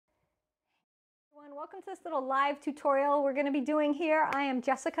welcome to this little live tutorial we're going to be doing here. I am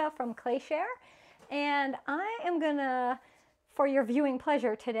Jessica from ClayShare, and I am going to, for your viewing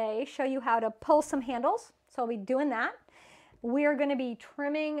pleasure today, show you how to pull some handles. So I'll be doing that. We're going to be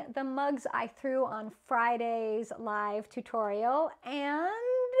trimming the mugs I threw on Friday's live tutorial and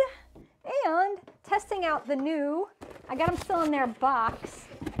testing out the new, I got them still in their box,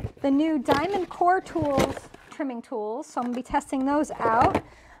 the new DiamondCore Tools trimming tools. So I'm going to be testing those out.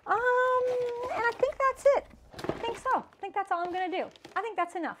 And I think that's it. I think so. I think that's all I'm going to do. I think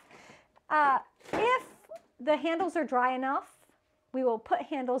that's enough. If the handles are dry enough, we will put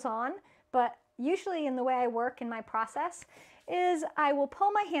handles on, but usually in the way I work in my process is I will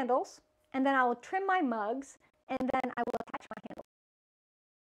pull my handles and then I will trim my mugs and then I will attach my handles.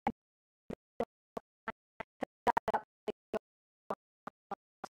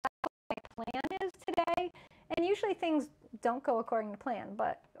 My plan is today, and usually things don't go according to plan,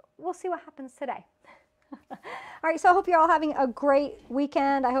 but we'll see what happens today. All right, so I hope you're all having a great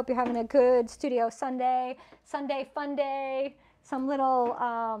weekend. I hope you're having a good studio Sunday fun day, some little,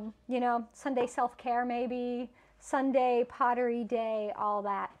 Sunday self-care maybe, Sunday pottery day, all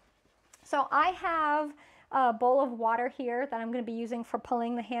that. So I have a bowl of water here that I'm going to be using for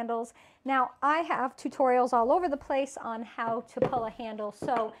pulling the handles. Now, I have tutorials all over the place on how to pull a handle.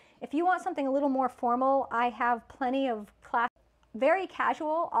 So if you want something a little more formal, I have plenty of class. Very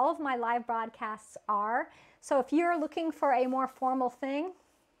casual, all of my live broadcasts are. So if you're looking for a more formal thing,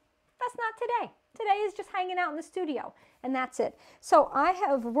 that's not today. Today is just hanging out in the studio, and that's it. So I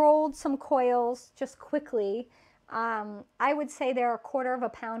have rolled some coils just quickly. I would say they're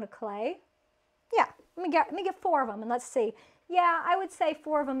 1/4 pound of clay. Yeah, let me get 4 of them, and let's see. Yeah, I would say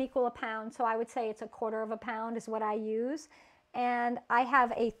 4 of them equal a pound, so I would say it's 1/4 pound is what I use. And I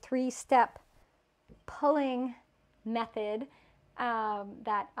have a 3-step pulling method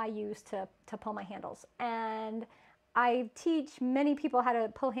that I use to pull my handles. And I teach many people how to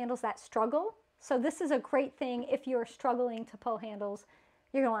pull handles that struggle. So this is a great thing if you're struggling to pull handles.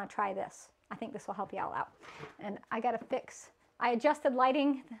 You're going to want to try this. I think this will help you all out. And I got to fix. I adjusted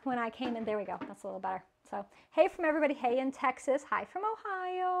lighting when I came in. There we go. That's a little better. So hey from everybody. Hey in Texas. Hi from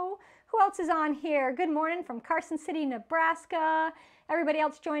Ohio. Who else is on here? Good morning from Carson City, Nebraska. Everybody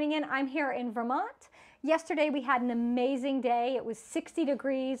else joining in. I'm here in Vermont. Yesterday we had an amazing day. It was 60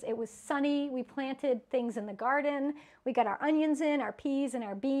 degrees. It was sunny. We planted things in the garden. We got our onions in, our peas and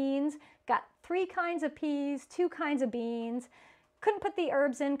our beans. Got 3 kinds of peas, 2 kinds of beans. Couldn't put the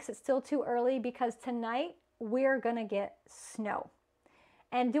herbs in because it's still too early because tonight we're gonna get snow.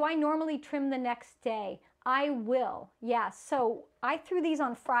 And do I normally trim the next day? I will, yes. So I threw these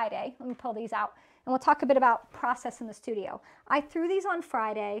on Friday. Let me pull these out and we'll talk a bit about process in the studio. I threw these on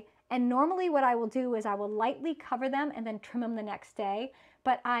Friday, and normally what I will do is I will lightly cover them and then trim them the next day.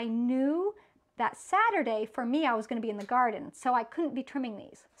 But I knew that Saturday for me I was going to be in the garden, so I couldn't be trimming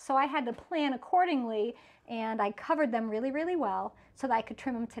these. So I had to plan accordingly, and I covered them really, really well so that I could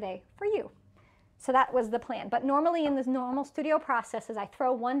trim them today for you. So that was the plan. But normally in this normal studio process is I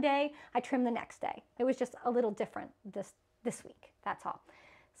throw one day, I trim the next day. It was just a little different this week, that's all.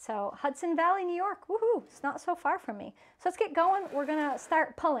 So Hudson Valley, New York, woohoo, it's not so far from me. So let's get going. We're gonna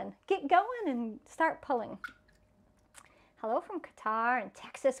start pulling. Get going and start pulling. Hello from Qatar and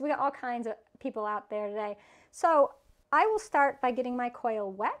Texas. We got all kinds of people out there today. So I will start by getting my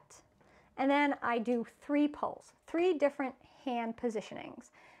coil wet, and then I do 3 pulls, 3 different hand positionings.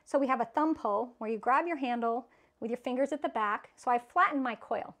 So we have a thumb pull where you grab your handle with your fingers at the back. So I flattened my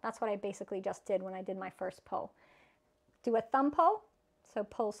coil. That's what I basically just did when I did my first pull. Do a thumb pull, so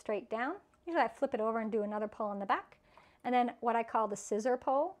pull straight down. Usually I flip it over and do another pull in the back. And then what I call the scissor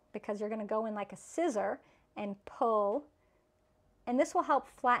pull, because you're going to go in like a scissor and pull. And this will help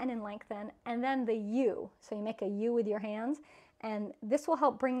flatten and lengthen. And then the U, so you make a U with your hands. And this will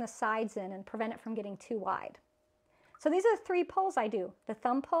help bring the sides in and prevent it from getting too wide. So these are the 3 pulls I do. The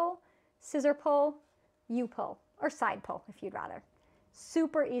thumb pull, scissor pull, U pull, or side pull if you'd rather.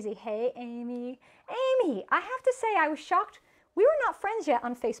 Super easy. Hey, Amy. Amy, I have to say I was shocked. We were not friends yet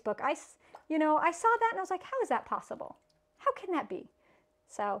on Facebook. I saw that and I was like, how is that possible? How can that be?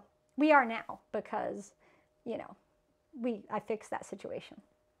 So we are now because, I fixed that situation.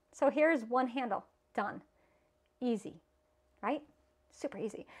 So here's one handle, done. Easy, right? Super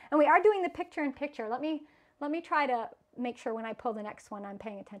easy. And we are doing the picture-in-picture. Let me try to make sure when I pull the next one I'm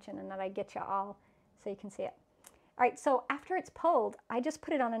paying attention and that I get you all so you can see it. All right, so after it's pulled, I just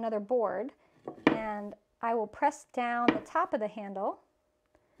put it on another board and I will press down the top of the handle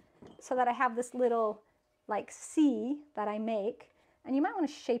so that I have this little like C that I make, and you might want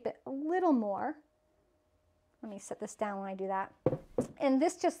to shape it a little more. Let me set this down when I do that. And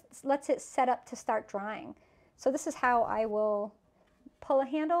this just lets it set up to start drying. So this is how I will pull a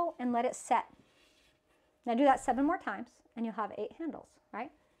handle and let it set. Now do that 7 more times and you'll have 8 handles,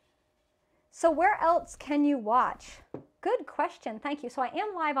 right? So where else can you watch? Good question, thank you. So I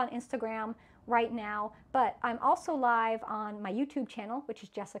am live on Instagram right now, but I'm also live on my YouTube channel, which is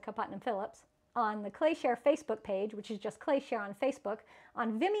Jessica Putnam-Phillips, on the ClayShare Facebook page, which is just ClayShare on Facebook,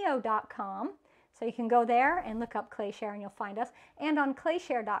 on Vimeo.com. So you can go there and look up ClayShare and you'll find us, and on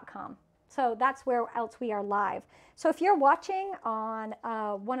ClayShare.com. So that's where else we are live. So if you're watching on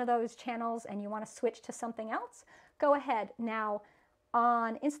one of those channels and you want to switch to something else, go ahead. Now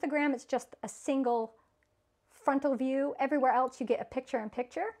on Instagram, it's just a single frontal view. Everywhere else you get a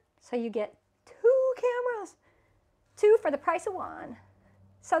picture-in-picture. So you get 2 cameras, 2 for the price of 1.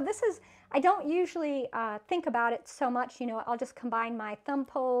 So this is, I don't usually think about it so much. You know, I'll just combine my thumb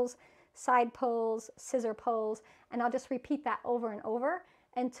pulls, side pulls, scissor pulls, and I'll just repeat that over and over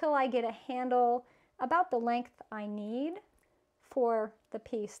until I get a handle about the length I need for the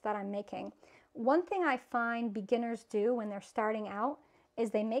piece that I'm making. One thing I find beginners do when they're starting out is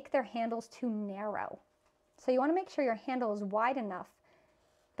they make their handles too narrow. So you want to make sure your handle is wide enough,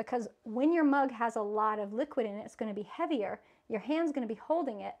 because when your mug has a lot of liquid in it, it's going to be heavier, your hand's going to be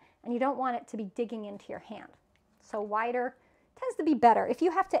holding it, and you don't want it to be digging into your hand. So wider tends to be better. If you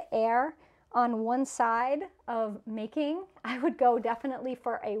have to err on one side of making, I would go definitely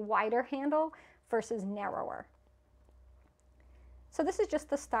for a wider handle versus narrower. So this is just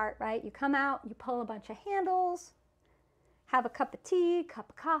the start, right? You come out, you pull a bunch of handles, have a cup of tea, cup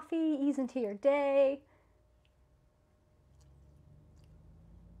of coffee, ease into your day.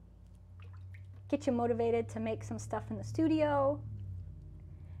 Get you motivated to make some stuff in the studio.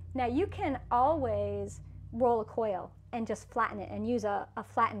 Now you can always roll a coil and just flatten it and use a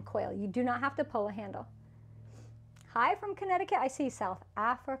flattened coil. You do not have to pull a handle. Hi from Connecticut. I see South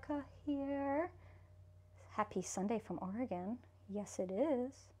Africa here. Happy Sunday from Oregon. Yes, it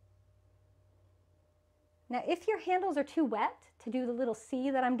is. Now, if your handles are too wet to do the little C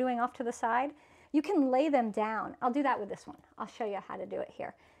that I'm doing off to the side, you can lay them down. I'll do that with this one. I'll show you how to do it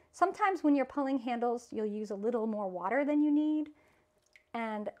here. Sometimes when you're pulling handles, you'll use a little more water than you need,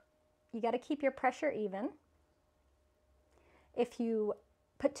 and you got to keep your pressure even. If you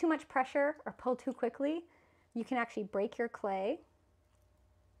put too much pressure or pull too quickly, you can actually break your clay.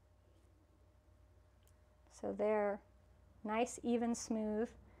 So there, nice, even, smooth.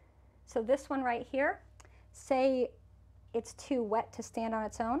 So this one right here, say it's too wet to stand on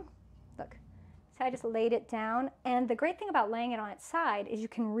its own. Look, so I just laid it down. And the great thing about laying it on its side is you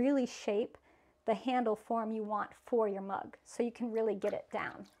can really shape the handle form you want for your mug. So you can really get it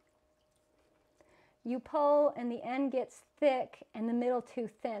down. You pull and the end gets thick and the middle too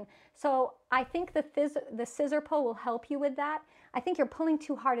thin. So I think the scissor pull will help you with that. I think you're pulling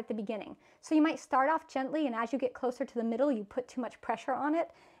too hard at the beginning. So you might start off gently, and as you get closer to the middle, you put too much pressure on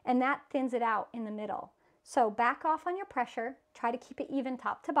it, and that thins it out in the middle. So back off on your pressure, try to keep it even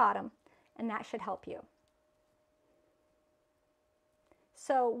top to bottom, and that should help you.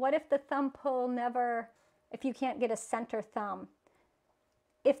 So what if the thumb pull if you can't get a center thumb?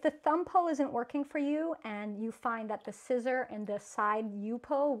 If the thumb pull isn't working for you and you find that the scissor and the side U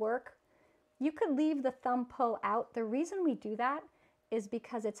pull work, you could leave the thumb pull out. The reason we do that is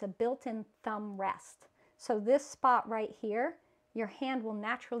because it's a built-in thumb rest. So this spot right here, your hand will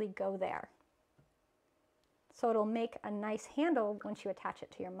naturally go there. So it'll make a nice handle once you attach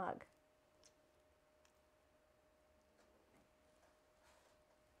it to your mug.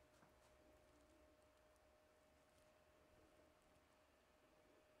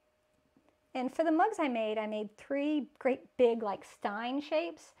 And for the mugs I made 3 great big like Stein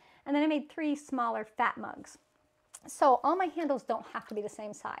shapes, and then I made 3 smaller fat mugs. So all my handles don't have to be the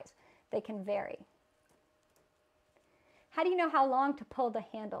same size. They can vary. How do you know how long to pull the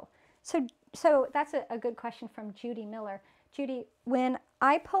handle? So that's a good question from Judy Miller. Judy, when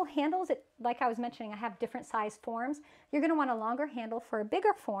I pull handles, like I was mentioning, I have different size forms. You're going to want a longer handle for a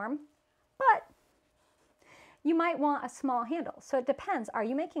bigger form, but you might want a small handle. So it depends. Are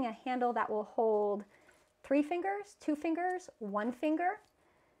you making a handle that will hold 3 fingers, 2 fingers, 1 finger?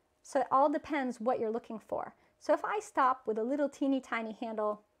 So it all depends what you're looking for. So if I stop with a little teeny tiny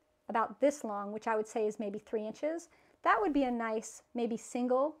handle about this long, which I would say is maybe 3 inches, that would be a nice, maybe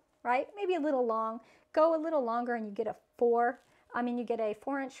single, right? Maybe a little long. Go a little longer and you get a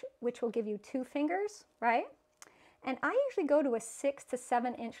 4-inch, which will give you 2 fingers, right? And I usually go to a 6 to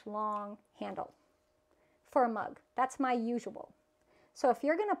 7 inch long handle for a mug. That's my usual. So if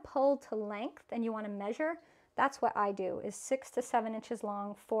you're going to pull to length and you want to measure, that's what I do, is 6 to 7 inches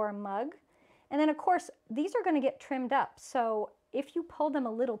long for a mug. And then of course, these are going to get trimmed up. So if you pull them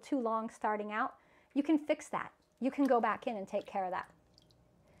a little too long starting out, you can fix that. You can go back in and take care of that.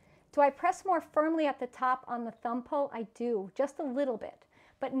 Do I press more firmly at the top on the thumb pull? I do, just a little bit,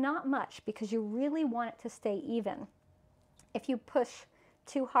 but not much because you really want it to stay even. If you push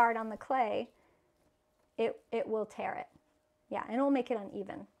too hard on the clay, it will tear it. Yeah, and it will make it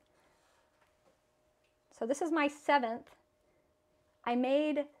uneven. So this is my 7th. I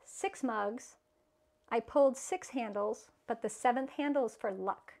made 6 mugs. I pulled 6 handles, but the 7th handle is for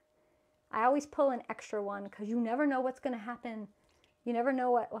luck. I always pull an extra one because you never know what's going to happen. You never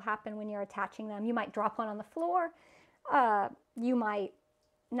know what will happen when you're attaching them. You might drop one on the floor. You might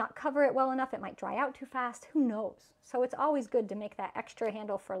not cover it well enough. It might dry out too fast. Who knows? So it's always good to make that extra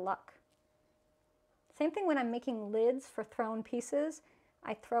handle for luck. Same thing when I'm making lids for thrown pieces.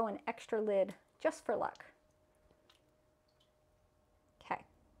 I throw an extra lid just for luck. Okay,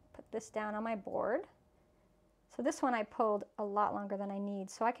 put this down on my board. So this one I pulled a lot longer than I need,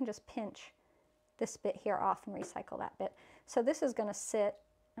 so I can just pinch this bit here off and recycle that bit. So this is going to sit,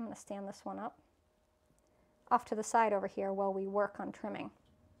 I'm going to stand this one up, off to the side over here while we work on trimming.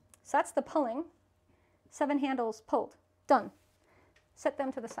 So that's the pulling. 7 handles pulled. Done. Set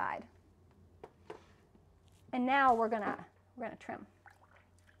them to the side. And now we're gonna trim.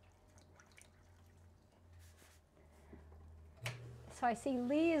 So I see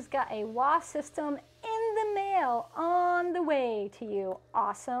Lee's got a WA system in the mail on the way to you.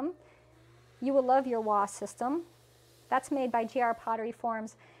 Awesome. You will love your WA system. That's made by GR Pottery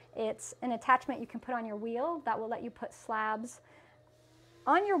Forms. It's an attachment you can put on your wheel that will let you put slabs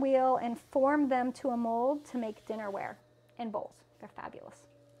on your wheel and form them to a mold to make dinnerware and bowls. They're fabulous.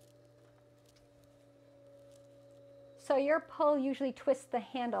 So your pull usually twists the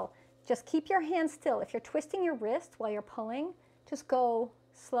handle. Just keep your hand still. If you're twisting your wrist while you're pulling, just go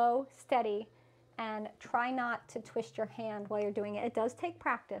slow, steady, and try not to twist your hand while you're doing it. It does take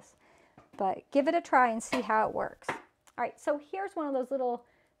practice, but give it a try and see how it works. All right, so here's one of those little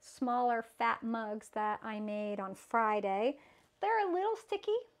smaller fat mugs that I made on Friday. They're a little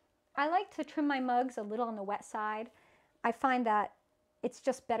sticky. I like to trim my mugs a little on the wet side. I find that it's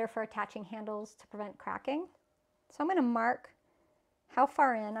just better for attaching handles to prevent cracking. So I'm going to mark how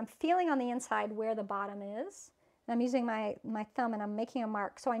far in. I'm feeling on the inside where the bottom is. And I'm using my thumb and I'm making a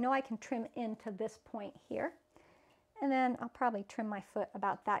mark so I know I can trim into this point here. And then I'll probably trim my foot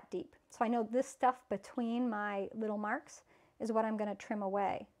about that deep. So I know this stuff between my little marks is what I'm going to trim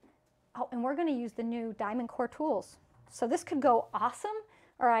away. Oh, and we're going to use the new DiamondCore Tools. So this could go awesome,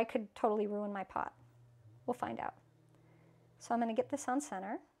 or I could totally ruin my pot. We'll find out. So I'm going to get this on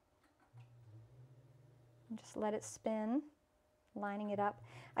center. And just let it spin, lining it up.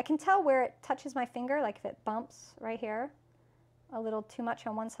 I can tell where it touches my finger, like if it bumps right here a little too much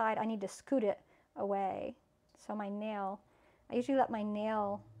on one side, I need to scoot it away. So my nail, I usually let my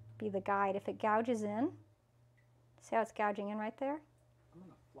nail be the guide. If it gouges in, see how it's gouging in right there? I'm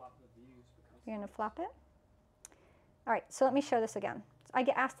going to flop the views. You're going to flop it? All right, so let me show this again. I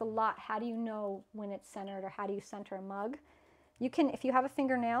get asked a lot, how do you know when it's centered or how do you center a mug? You can, if you have a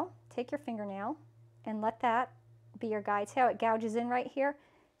fingernail, take your fingernail and let that be your guide. See how it gouges in right here?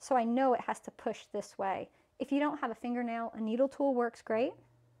 So I know it has to push this way. If you don't have a fingernail, a needle tool works great.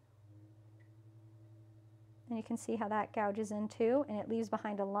 And you can see how that gouges in too, and it leaves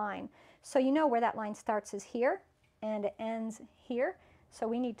behind a line. So you know where that line starts is here, and it ends here. So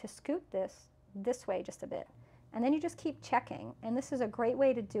we need to scoot this way just a bit. And then you just keep checking. And this is a great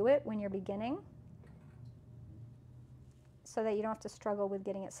way to do it when you're beginning, so that you don't have to struggle with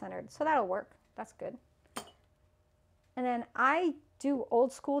getting it centered. So that'll work. That's good. And then I do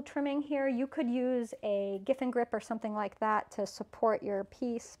old school trimming here. You could use a Giffen grip or something like that to support your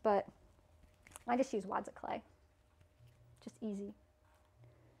piece, but I just use wads of clay. Just easy.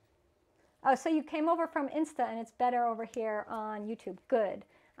 Oh, so you came over from Insta and it's better over here on YouTube. Good.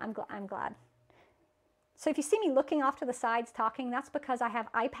 I'm glad. So if you see me looking off to the sides talking, that's because I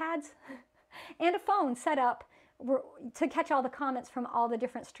have iPads and a phone set up to catch all the comments from all the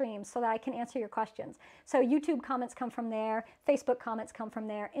different streams so that I can answer your questions. So YouTube comments come from there, Facebook comments come from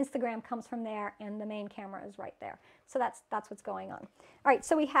there, Instagram comes from there, and the main camera is right there. So that's what's going on. All right,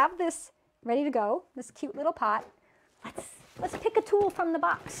 so we have this ready to go, this cute little pot. Let's pick a tool from the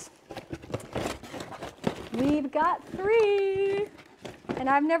box. We've got 3, and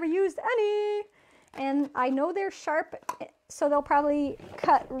I've never used any. And I know they're sharp, so they'll probably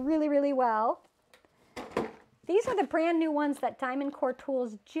cut really, really well. These are the brand new ones that DiamondCore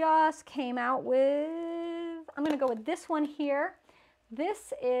Tools just came out with. I'm going to go with this one here.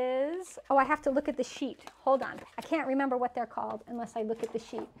 This is, oh, I have to look at the sheet. Hold on. I can't remember what they're called unless I look at the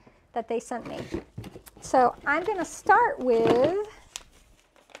sheet that they sent me. So I'm going to start with,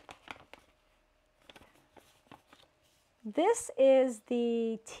 this is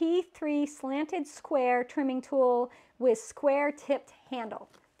the T3 slanted square trimming tool with square tipped handle.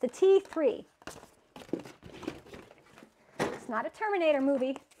 The T3. It's not a Terminator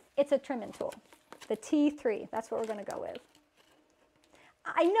movie, it's a trimming tool. The T3, that's what we're going to go with.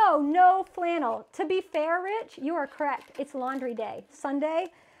 I know, no flannel. To be fair, Rich, you are correct. It's laundry day. Sunday,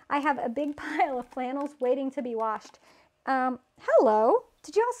 I have a big pile of flannels waiting to be washed. Hello,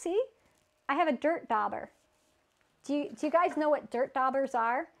 did you all see? I have a dirt dauber. Do you guys know what dirt daubers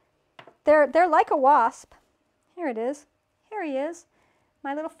are? They're like a wasp. Here it is. Here he is,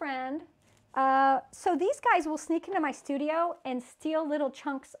 my little friend. So these guys will sneak into my studio and steal little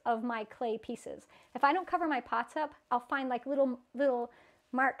chunks of my clay pieces. If I don't cover my pots up, I'll find like little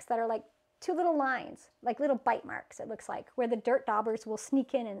marks that are like two little lines, like little bite marks, it looks like, where the dirt daubers will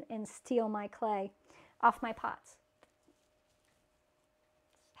sneak in and steal my clay off my pots.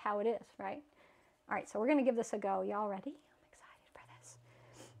 How it is, right? All right, so we're going to give this a go. Y'all ready? I'm excited for this.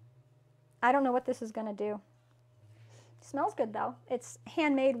 I don't know what this is going to do. It smells good, though. It's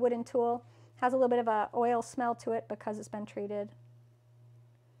handmade wooden tool. Has a little bit of an oil smell to it because it's been treated.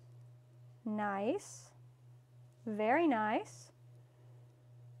 Nice. Very nice.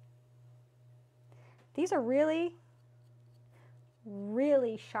 These are really,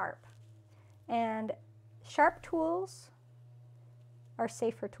 really sharp. And sharp tools are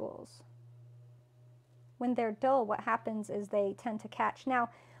safer tools. When they're dull, what happens is they tend to catch. Now,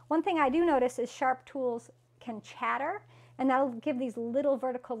 one thing I do notice is sharp tools can chatter, and that'll give these little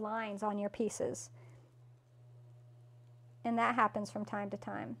vertical lines on your pieces. And that happens from time to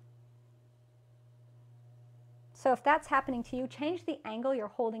time. So if that's happening to you, change the angle you're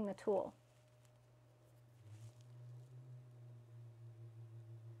holding the tool.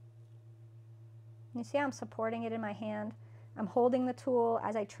 You see how I'm supporting it in my hand? I'm holding the tool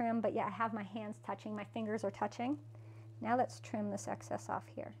as I trim, but yet I have my hands touching, my fingers are touching. Now let's trim this excess off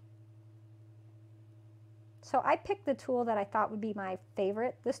here. So I picked the tool that I thought would be my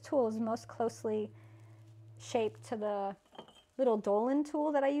favorite. This tool is most closely shaped to the little Dolan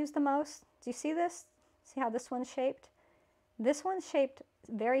tool that I use the most. Do you see this? See how this one's shaped? This one's shaped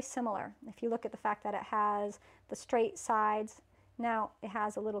very similar. If you look at the fact that it has the straight sides, now it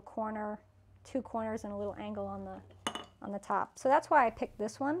has a little corner, two corners and a little angle on the top. So that's why I picked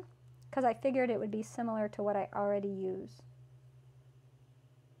this one, because I figured it would be similar to what I already use.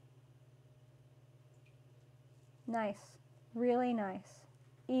 Nice, really nice,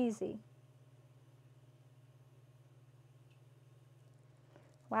 easy.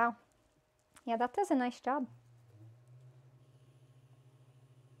 Wow, yeah, that does a nice job.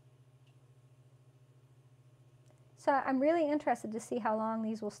 So I'm really interested to see how long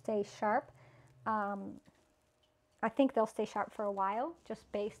these will stay sharp. I think they'll stay sharp for a while, just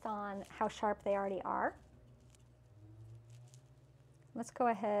based on how sharp they already are. Let's go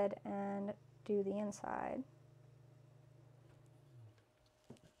ahead and do the inside.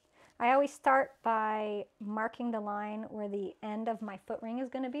 I always start by marking the line where the end of my foot ring is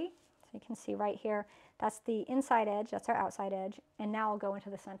going to be. So you can see right here, that's the inside edge, that's our outside edge, and now I'll go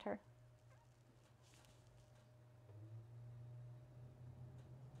into the center.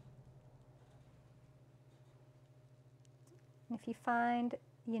 If you find,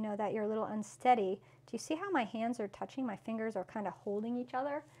 you know, that you're a little unsteady, do you see how my hands are touching? My fingers are kind of holding each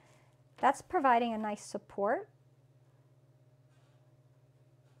other. That's providing a nice support.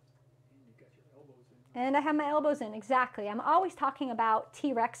 And you got your elbows in. And I have my elbows in, exactly. I'm always talking about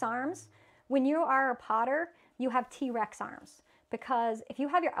T-Rex arms. When you are a potter, you have T-Rex arms. Because if you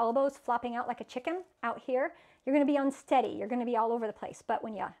have your elbows flopping out like a chicken out here, you're going to be unsteady. You're going to be all over the place. But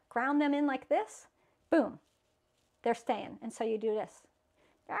when you ground them in like this, boom, they're staying. And so you do this,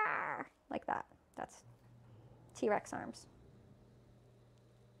 like that. That's T-Rex arms.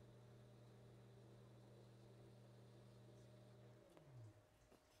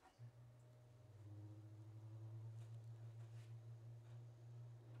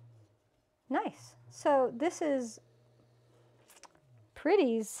 Nice. So this is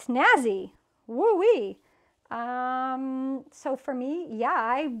pretty snazzy. Woo-wee. So for me,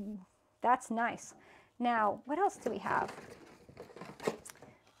 yeah, that's nice. Now, what else do we have?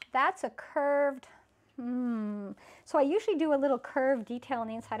 That's a curved, So I usually do a little curved detail on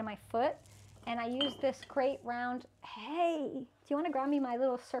the inside of my foot, and I use this great round, hey, do you want to grab me my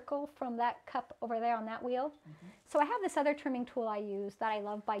little circle from that cup over there on that wheel? Mm-hmm. So I have this other trimming tool I use that I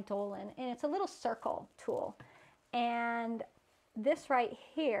love by Dolan, and it's a little circle tool. And this right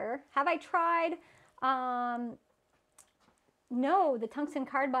here, have I tried No, the tungsten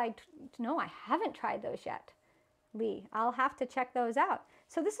carbide, no, I haven't tried those yet, Lee. I'll have to check those out.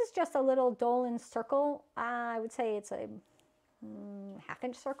 So this is just a little Dolan circle. I would say it's a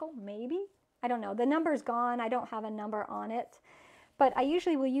half-inch circle, maybe. I don't know. The number's gone. I don't have a number on it. But I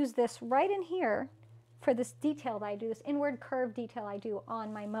usually will use this right in here for this detail that I do, this inward curve detail I do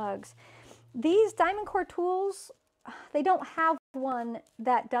on my mugs. These DiamondCore Tools, they don't have one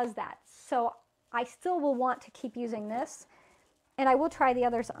that does that. So I still will want to keep using this. And I will try the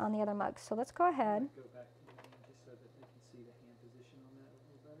others on the other mugs. So let's go ahead. Go back to the hand just so that they can see the hand position on that a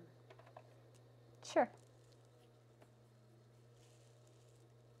little better. Sure.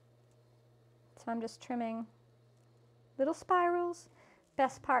 So I'm just trimming little spirals.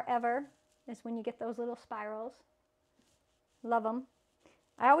 Best part ever is when you get those little spirals. Love them.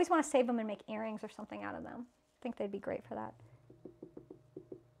 I always want to save them and make earrings or something out of them. I think they'd be great for that.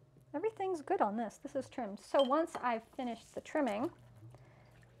 Everything's good on this. This is trimmed. So once I've finished the trimming,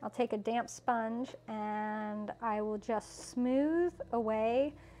 I'll take a damp sponge and I will just smooth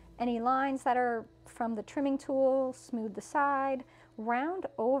away any lines that are from the trimming tool, smooth the side, round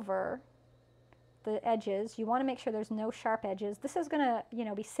over the edges. You want to make sure there's no sharp edges. This is going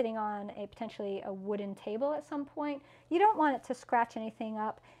to, be sitting on a potentially a wooden table at some point. You don't want it to scratch anything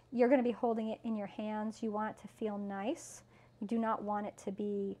up. You're going to be holding it in your hands. You want it to feel nice. You do not want it to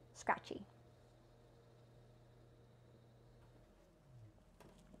be scratchy.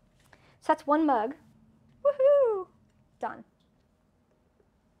 So that's one mug. Woohoo! Done.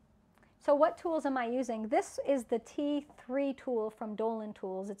 So what tools am I using? This is the T3 tool from Dolan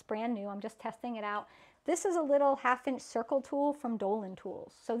Tools. It's brand new. I'm just testing it out. This is a little half-inch circle tool from Dolan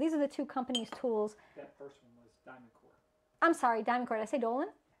Tools. So these are the two companies' tools. That first one was DiamondCore. I'm sorry, DiamondCore. Did I say Dolan?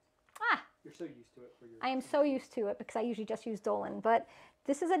 Ah! You're so used to it for your... I am so used to it because I usually just use Dolan. But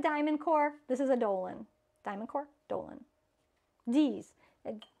this is a DiamondCore. This is a Dolan. DiamondCore, Dolan. D's.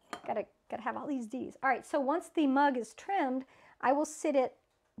 Gotta have all these D's. All right, so once the mug is trimmed, I will sit it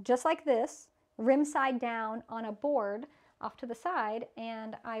just like this, rim side down on a board off to the side,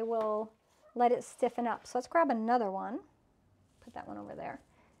 and I will let it stiffen up. So let's grab another one. Put that one over there.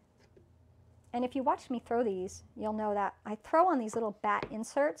 And if you watch me throw these, you'll know that I throw on these little bat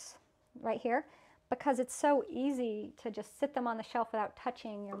inserts right here because it's so easy to just sit them on the shelf without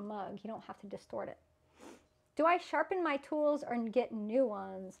touching your mug. You don't have to distort it. Do I sharpen my tools or get new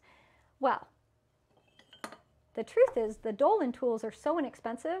ones? Well, the truth is the Dolan tools are so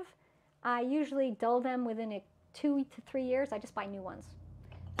inexpensive, I usually dull them within 2 to 3 years. I just buy new ones.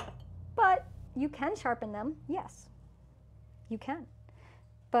 But you can sharpen them, yes, you can.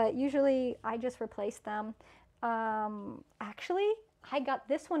 But usually I just replace them. Actually, I got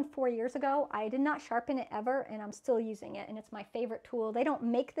this one 4 years ago. I did not sharpen it ever, and I'm still using it, and it's my favorite tool. They don't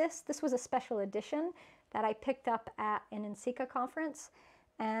make this. This was a special edition that I picked up at an NCECA conference.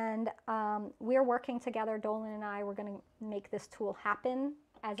 And we're working together, Dolan and I, we're going to make this tool happen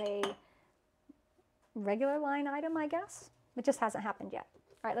as a regular line item, I guess. It just hasn't happened yet.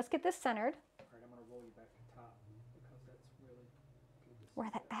 All right, let's get this centered. All right, I'm going to roll you back to top because that's really good. Where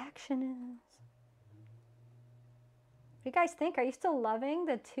the action is. What do you guys think? Are you still loving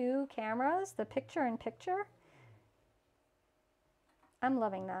the two cameras, the picture-in-picture? I'm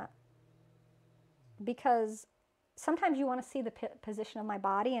loving that. Because sometimes you want to see the position of my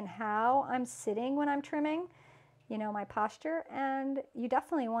body and how I'm sitting when I'm trimming, my posture, and you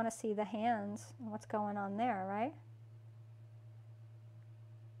definitely want to see the hands and what's going on there, right?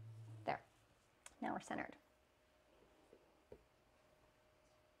 There. Now we're centered.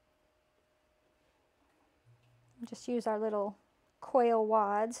 Just use our little coil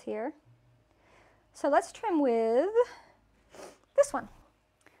wads here. So let's trim with this one.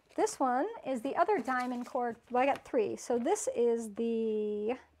 This one is the other DiamondCore. Well, I got 3. So this is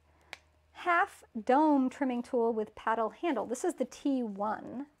the half dome trimming tool with paddle handle. This is the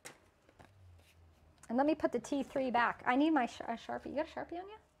T1. And let me put the T3 back. I need my Sharpie. You got a Sharpie on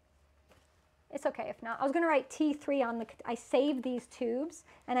you? It's okay if not. I was going to write T3 on the, I save these tubes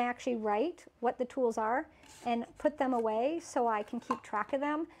and I actually write what the tools are and put them away so I can keep track of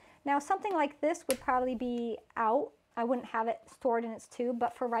them. Now something like this would probably be out. I wouldn't have it stored in its tube,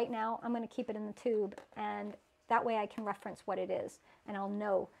 but for right now, I'm going to keep it in the tube, and that way I can reference what it is, and I'll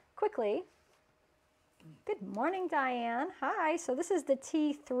know quickly. Good morning, Diane. Hi. So this is the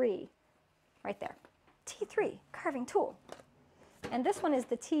T3 right there. T3, carving tool. And this one is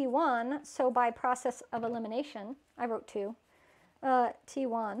the T1, so by process of elimination, I wrote 2,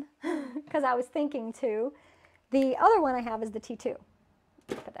 T1, because I was thinking 2. The other one I have is the T2.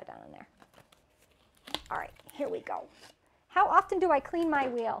 Put that down in there. All right, here we go. How often do I clean my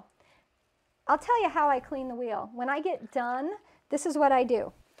wheel? I'll tell you how I clean the wheel. When I get done, this is what I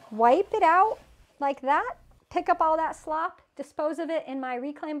do. Wipe it out like that, pick up all that slop, dispose of it in my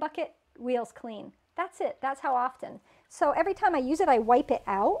reclaim bucket, wheel's clean. That's it. That's how often. So every time I use it, I wipe it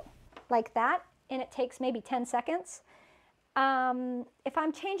out like that, and it takes maybe 10 seconds. If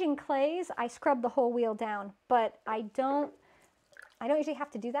I'm changing clays, I scrub the whole wheel down, but I don't usually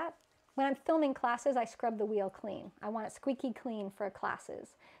have to do that. When I'm filming classes, I scrub the wheel clean. I want it squeaky clean for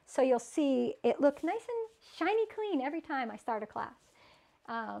classes. So you'll see it look nice and shiny clean every time I start a class.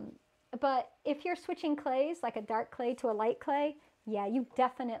 But if you're switching clays, like a dark clay to a light clay, yeah, you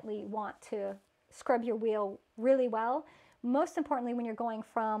definitely want to scrub your wheel really well. Most importantly, when you're going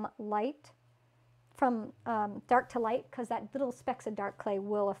from dark to light, because that little specks of dark clay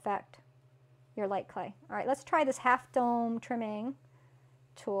will affect your light clay. All right, let's try this half dome trimming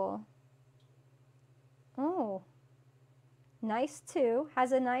tool. Oh, nice too,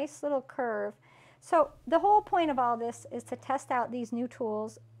 has a nice little curve. So the whole point of all this is to test out these new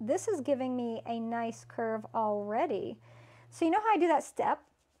tools. This is giving me a nice curve already. So you know how I do that step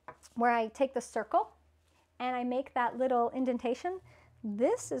where I take the circle and I make that little indentation?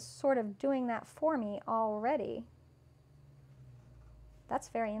 This is sort of doing that for me already. That's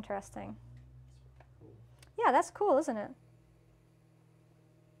very interesting. Yeah, that's cool, isn't it?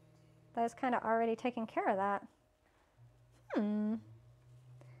 That is kind of already taking care of that.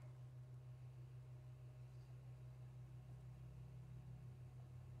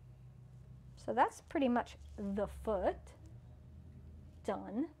 So that's pretty much the foot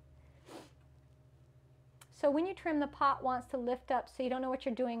done. So when you trim, the pot wants to lift up, so you don't know what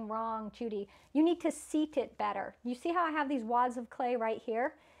you're doing wrong, Judy. You need to seat it better. You see how I have these wads of clay right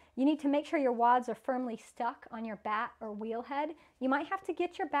here? You need to make sure your wads are firmly stuck on your bat or wheel head. You might have to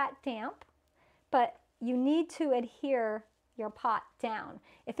get your bat damp, but you need to adhere your pot down.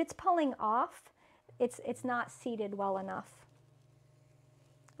 If it's pulling off, it's not seated well enough.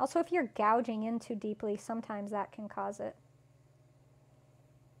 Also, if you're gouging in too deeply, sometimes that can cause it.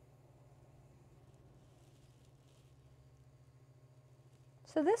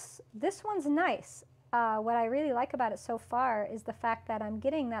 So this one's nice. What I really like about it so far is the fact that I'm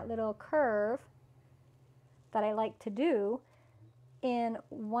getting that little curve that I like to do in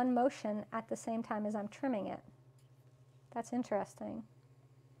one motion at the same time as I'm trimming it. That's interesting,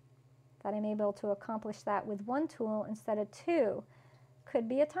 that I'm able to accomplish that with one tool instead of two. Could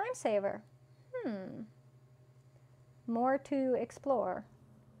be a time saver. More to explore.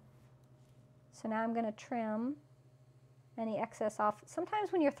 So now I'm going to trim any excess off.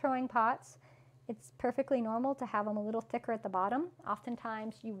 Sometimes when you're throwing pots, it's perfectly normal to have them a little thicker at the bottom.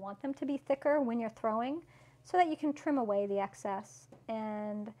 Oftentimes you want them to be thicker when you're throwing so that you can trim away the excess.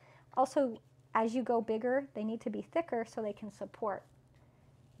 And also, as you go bigger, they need to be thicker so they can support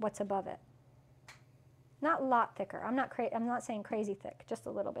what's above it. Not a lot thicker. I'm not saying crazy thick, just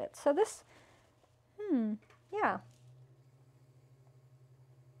a little bit. So this, yeah.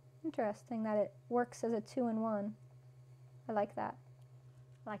 Interesting that it works as a 2-in-1. I like that.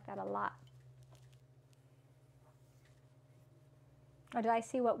 I like that a lot. Oh, did I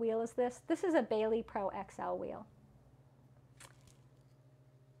see what wheel is this? This is a Bailey Pro XL wheel.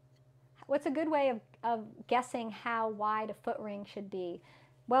 What's a good way of guessing how wide a foot ring should be?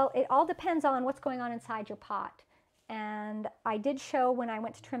 Well, it all depends on what's going on inside your pot. And I did show when I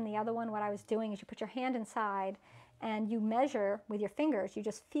went to trim the other one, what I was doing is you put your hand inside and you measure with your fingers. You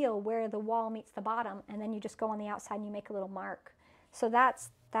just feel where the wall meets the bottom, and then you just go on the outside and you make a little mark. So that's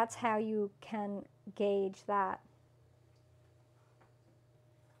how you can gauge that.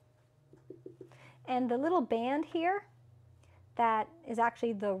 And the little band here, that is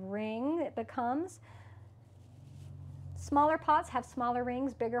actually the ring it becomes. Smaller pots have smaller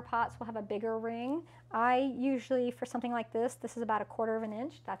rings, bigger pots will have a bigger ring. I usually, for something like this is about 1/4 of an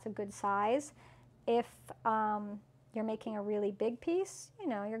inch. That's a good size. If you're making a really big piece, you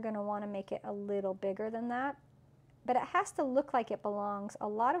know, you're going to want to make it a little bigger than that. But it has to look like it belongs. A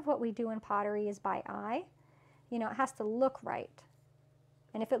lot of what we do in pottery is by eye. You know, it has to look right.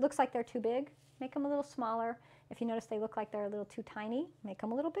 And if it looks like they're too big, make them a little smaller. If you notice they look like they're a little too tiny, make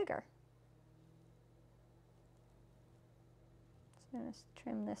them a little bigger. So I'm going to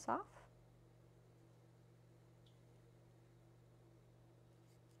trim this off.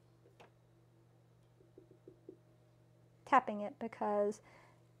 Tapping it because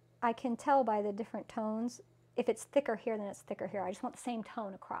I can tell by the different tones. If it's thicker here, then it's thicker here. I just want the same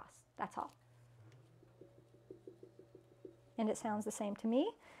tone across. That's all. And it sounds the same to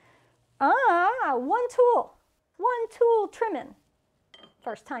me. One tool trimming.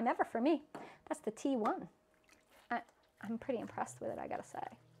 First time ever for me. That's the T1. I'm pretty impressed with it, I gotta say.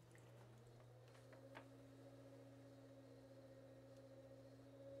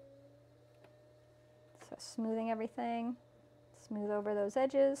 smoothing everything. Smooth over those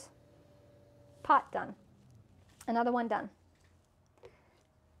edges. Pot done. Another one done.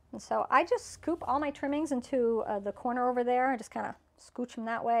 And so I just scoop all my trimmings into the corner over there. I just kind of scooch them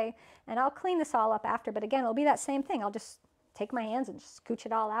that way. And I'll clean this all up after. But again, it'll be that same thing. I'll just take my hands and just scooch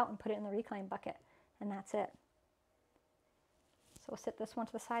it all out and put it in the reclaim bucket. And that's it. So we'll set this one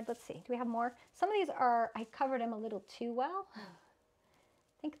to the side. Let's see. Do we have more? Some of these are, I covered them a little too well.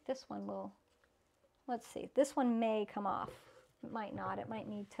 I think this one will, let's see. This one may come off. It might not. It might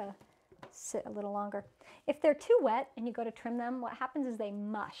need to sit a little longer. If they're too wet and you go to trim them, what happens is they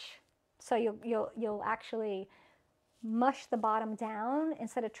mush. So you'll actually mush the bottom down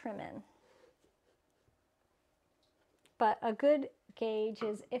instead of trimming. But a good gauge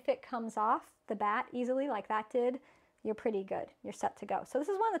is if it comes off the bat easily like that did, you're pretty good. You're set to go. So this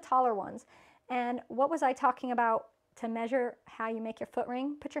is one of the taller ones. And what was I talking about to measure how you make your foot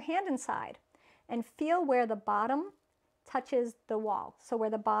ring? Put your hand inside and feel where the bottom touches the wall. So where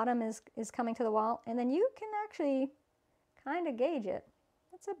the bottom is coming to the wall, and then you can actually kind of gauge it.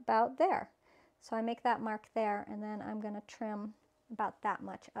 It's about there. So I make that mark there, and then I'm going to trim about that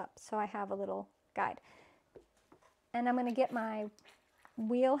much up. So I have a little guide. And I'm going to get my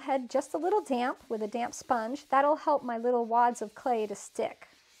wheel head just a little damp with a damp sponge. That'll help my little wads of clay to stick.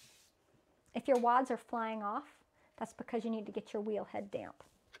 If your wads are flying off, that's because you need to get your wheel head damp.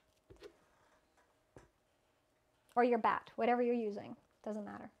 Or your bat, whatever you're using, doesn't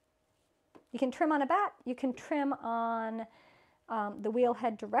matter. You can trim on a bat, you can trim on the wheel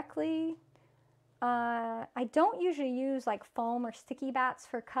head directly. I don't usually use like foam or sticky bats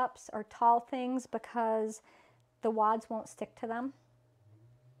for cups or tall things because the wads won't stick to them.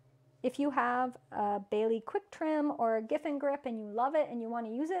 If you have a Bailey Quick Trim or a Giffen Grip and you love it and you want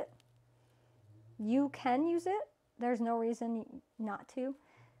to use it, you can use it. There's no reason not to.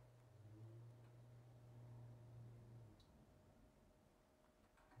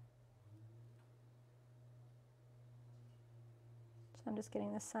 So I'm just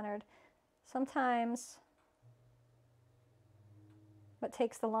getting this centered. Sometimes what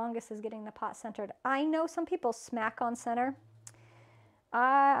takes the longest is getting the pot centered. I know some people smack on center.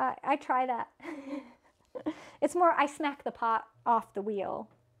 I try that. It's more I smack the pot off the wheel.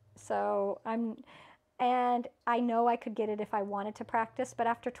 So and I know I could get it if I wanted to practice, but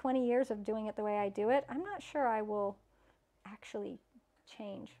after 20 years of doing it the way I do it, I'm not sure I will actually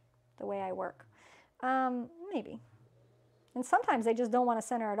change the way I work. Maybe. And sometimes they just don't want to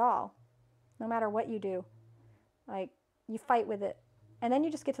center at all, no matter what you do. Like, you fight with it. And then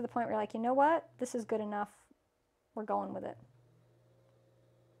you just get to the point where you're like, you know what? This is good enough. We're going with it.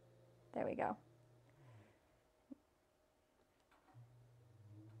 There we go.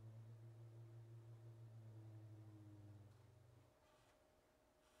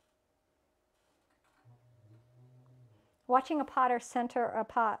 Watching a potter center a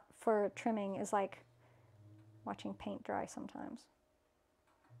pot for trimming is like watching paint dry sometimes.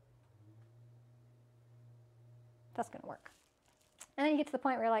 That's going to work. And then you get to the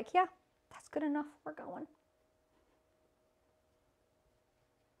point where you're like, yeah, that's good enough. We're going.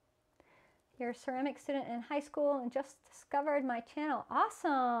 You're a ceramic student in high school and just discovered my channel.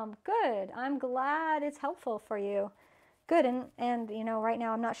 Awesome. Good. I'm glad it's helpful for you. Good. And you know, right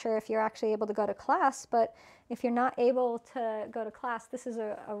now I'm not sure if you're actually able to go to class, but if you're not able to go to class, this is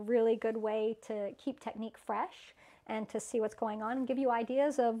a really good way to keep technique fresh and to see what's going on and give you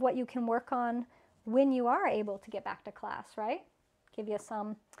ideas of what you can work on when you are able to get back to class, right? Give you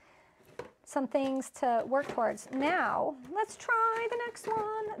some things to work towards. Now, let's try the next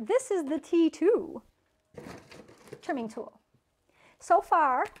one. This is the T2 trimming tool. So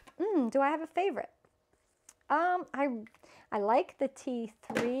far, do I have a favorite? I like the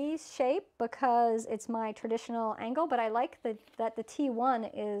T3 shape because it's my traditional angle, but I like that the T1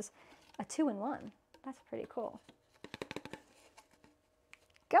 is a 2-in-1. That's pretty cool.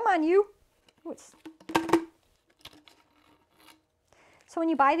 Come on, you. Ooh, so when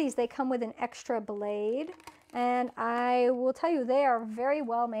you buy these, they come with an extra blade, and I will tell you they are very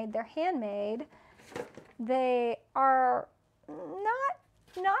well made. They're handmade. They are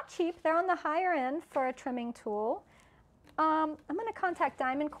not cheap. They're on the higher end for a trimming tool. I'm going to contact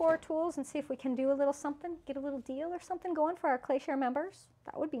DiamondCore Tools and see if we can do a little something, get a little deal or something going for our ClayShare members.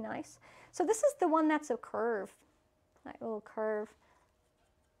 That would be nice. So this is the one that's a curve, that little curve,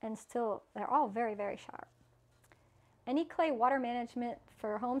 and still they're all very, very sharp. Any clay water management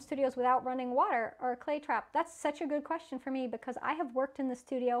for home studios without running water or a clay trap? That's such a good question for me because I have worked in the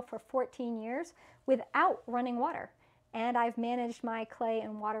studio for 14 years without running water. And I've managed my clay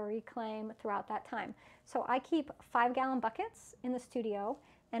and water reclaim throughout that time. So I keep 5-gallon buckets in the studio,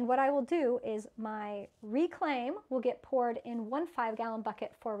 And what I will do is my reclaim will get poured in one 5-gallon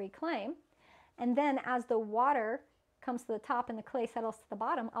bucket for reclaim. And then as the water comes to the top and the clay settles to the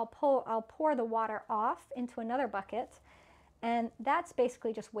bottom, I'll pour the water off into another bucket. And that's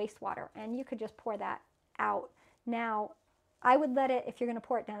basically just wastewater. And you could just pour that out. Now, I would let it, if you're going to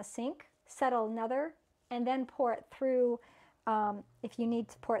pour it down a sink, settle another, and then pour it through, if you need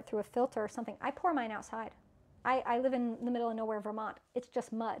to pour it through a filter or something. I pour mine outside. I live in the middle of nowhere, Vermont. It's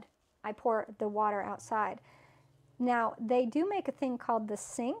just mud. I pour the water outside. Now, they do make a thing called the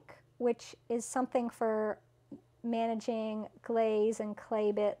sink, which is something for managing glaze and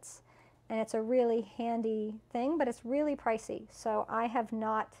clay bits. And it's a really handy thing, but it's really pricey. So I have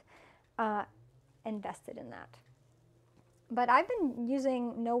not invested in that. But I've been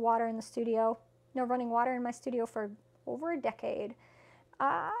using no water in the studio, no running water in my studio for over a decade.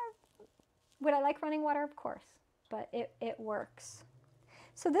 Would I like running water? Of course, but it works.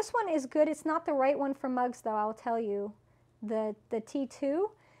 So this one is good. It's not the right one for mugs, though, I'll tell you. The T2,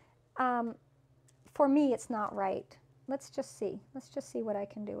 for me, it's not right. Let's just see. Let's just see what I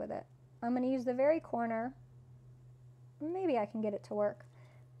can do with it. I'm going to use the very corner. Maybe I can get it to work.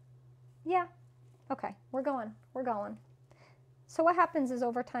 Yeah. Okay, we're going. We're going. So what happens is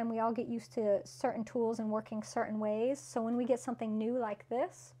over time we all get used to certain tools and working certain ways. So when we get something new like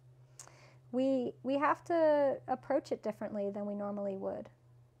this, we have to approach it differently than we normally would.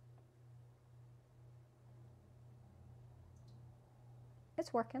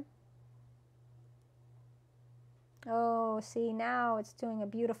 It's working. Oh, see, now it's doing a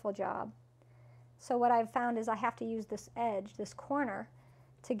beautiful job. So what I've found is I have to use this edge, this corner,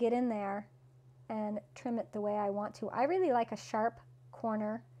 to get in there and trim it the way I want to. I really like a sharp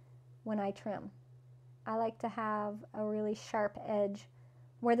corner when I trim. I like to have a really sharp edge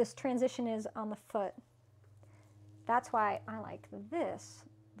where this transition is on the foot. That's why I like this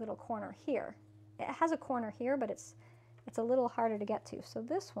little corner here. It has a corner here, but it's a little harder to get to. So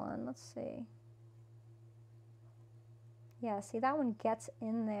this one, let's see. Yeah, see, that one gets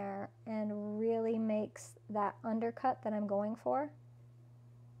in there and really makes that undercut that I'm going for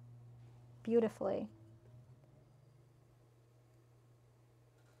beautifully.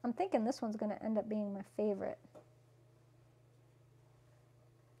 I'm thinking this one's going to end up being my favorite.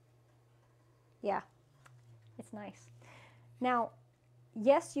 Yeah, it's nice. Now,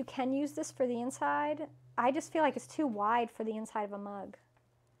 yes, you can use this for the inside. I just feel like it's too wide for the inside of a mug.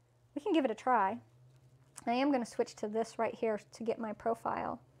 We can give it a try. I am going to switch to this right here to get my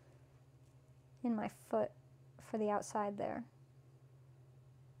profile in my foot for the outside there.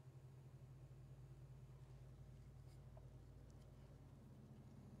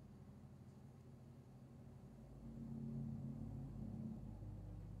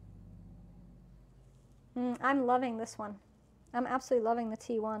 I'm loving this one. I'm absolutely loving the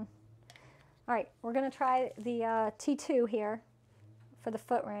T1. All right, we're going to try the T2 here for the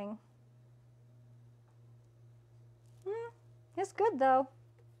foot ring. It's good though.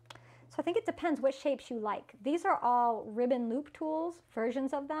 So I think it depends what shapes you like. These are all ribbon loop tools,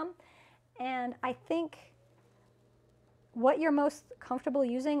 versions of them. And I think what you're most comfortable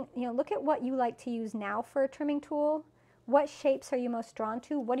using, you know, look at what you like to use now for a trimming tool. What shapes are you most drawn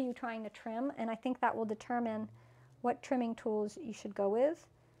to? What are you trying to trim? And I think that will determine what trimming tools you should go with.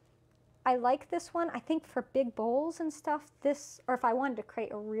 I like this one. I think for big bowls and stuff, this, or if I wanted to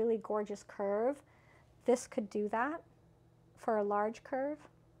create a really gorgeous curve, this could do that for a large curve.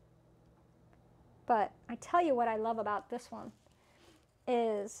 But I tell you what I love about this one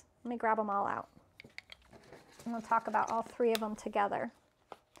is, let me grab them all out. I'm going to talk about all three of them together.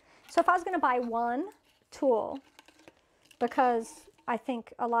 So if I was going to buy one tool, because I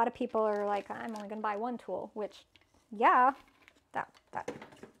think a lot of people are like, I'm only going to buy one tool, which, yeah, that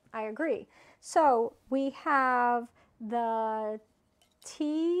I agree. So we have the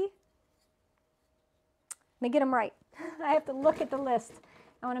T, let me get them right. I have to look at the list.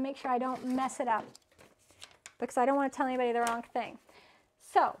 I want to make sure I don't mess it up because I don't want to tell anybody the wrong thing.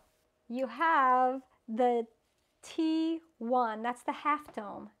 So you have the T1, that's the half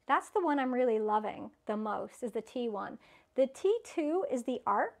dome. That's the one I'm really loving the most, is the T1. The T2 is the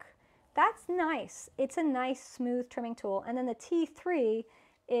arc. That's nice. It's a nice smooth trimming tool. And then the T3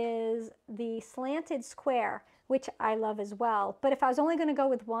 is the slanted square, which I love as well. But if I was only going to go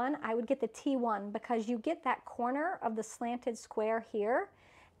with one, I would get the T1 because you get that corner of the slanted square here,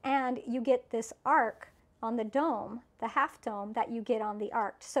 and you get this arc on the dome, the half dome that you get on the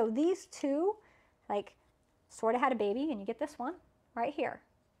arc. So these two, like, sort of had a baby, and you get this one right here.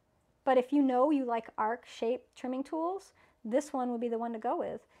 But if you know you like arc shape trimming tools, this one would be the one to go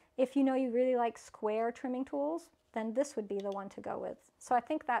with. If you know you really like square trimming tools, then this would be the one to go with. So I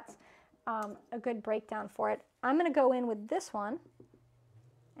think that's a good breakdown for it. I'm going to go in with this one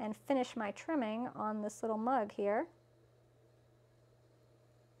and finish my trimming on this little mug here.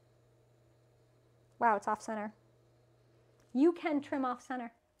 Wow, it's off center. You can trim off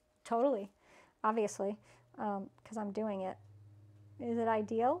center, totally, obviously, because I'm doing it. Is it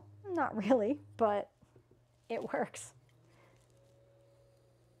ideal? Not really, but it works.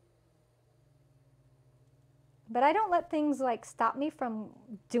 But I don't let things like stop me from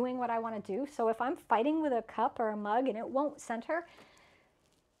doing what I want to do. So if I'm fighting with a cup or a mug and it won't center,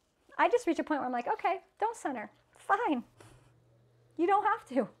 I just reach a point where I'm like, okay, don't center. Fine. You don't have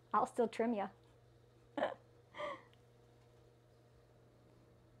to. I'll still trim you.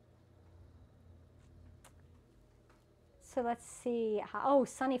 So let's see. Oh,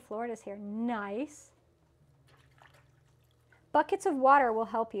 sunny Florida's here. Nice. Buckets of water will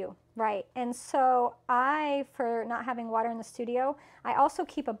help you, right? And so for not having water in the studio, I also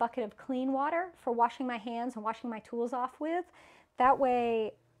keep a bucket of clean water for washing my hands and washing my tools off with. That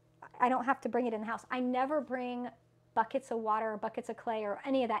way, I don't have to bring it in the house. I never bring buckets of water or buckets of clay or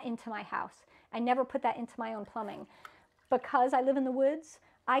any of that into my house. I never put that into my own plumbing. Because I live in the woods,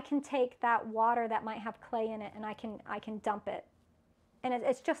 I can take that water that might have clay in it and I can dump it. And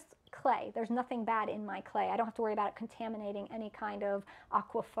it's just clay. There's nothing bad in my clay. I don't have to worry about it contaminating any kind of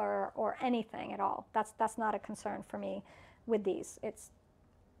aquifer or anything at all. That's not a concern for me with these. It's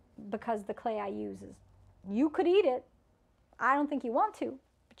because the clay I use is, you could eat it. I don't think you want to,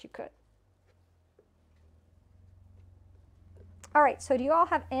 but you could. All right, so do you all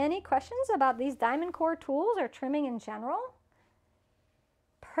have any questions about these DiamondCore tools or trimming in general?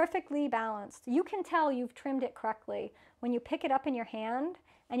 Perfectly balanced. You can tell you've trimmed it correctly when you pick it up in your hand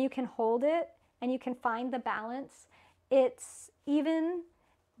and you can hold it and you can find the balance. It's even,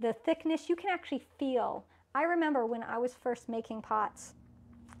 the thickness you can actually feel. I remember when I was first making pots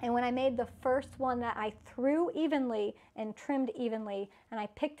and when I made the first one that I threw evenly and trimmed evenly and I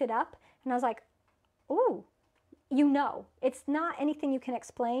picked it up and I was like, ooh, you know, it's not anything you can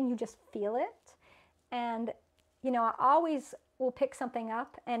explain, you just feel it. And you know, I always will pick something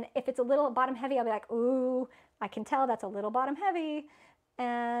up, and if it's a little bottom heavy, I'll be like, ooh, I can tell that's a little bottom heavy,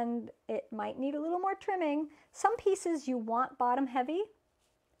 and it might need a little more trimming. Some pieces you want bottom heavy.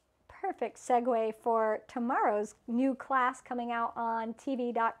 Perfect segue for tomorrow's new class coming out on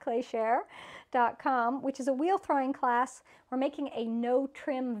tv.clayshare.com, which is a wheel throwing class. We're making a no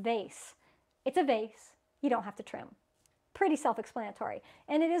trim vase. It's a vase. You don't have to trim. Pretty self-explanatory.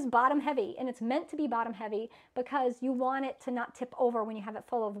 And it is bottom heavy, and it's meant to be bottom heavy because you want it to not tip over when you have it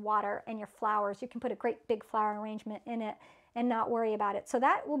full of water and your flowers. You can put a great big flower arrangement in it and not worry about it. So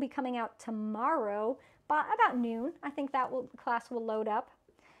that will be coming out tomorrow, about noon. I think that class will load up.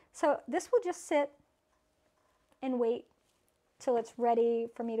 So this will just sit and wait till it's ready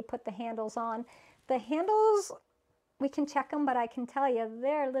for me to put the handles on. The handles, we can check them, but I can tell you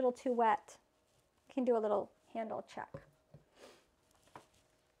they're a little too wet. You can do a little handle check.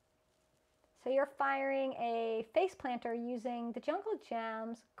 So you're firing a face planter using the Jungle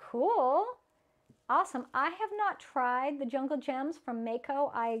Gems. Cool. Awesome. I have not tried the Jungle Gems from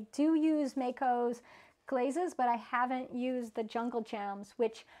Mako. I do use Mako's glazes, but I haven't used the Jungle Gems,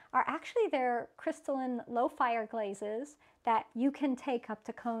 which are actually their crystalline low fire glazes that you can take up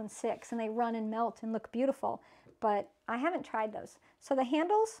to cone 6 and they run and melt and look beautiful, but I haven't tried those. So the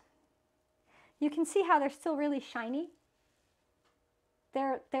handles, you can see how they're still really shiny.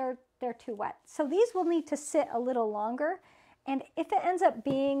 They're too wet. So these will need to sit a little longer. And if it ends up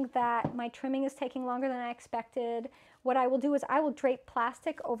being that my trimming is taking longer than I expected, what I will do is I will drape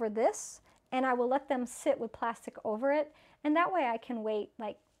plastic over this and I will let them sit with plastic over it. And that way I can wait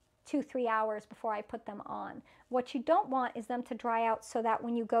like 2-3 hours before I put them on. What you don't want is them to dry out so that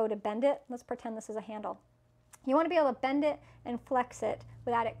when you go to bend it, let's pretend this is a handle. You want to be able to bend it and flex it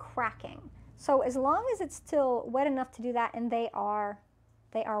without it cracking. So as long as it's still wet enough to do that, and they are,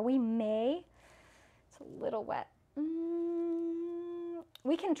 we may, it's a little wet.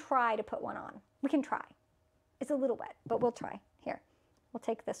 We can try to put one on. We can try. It's a little wet, but we'll try. Here, we'll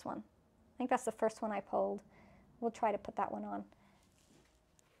take this one. I think that's the first one I pulled. We'll try to put that one on.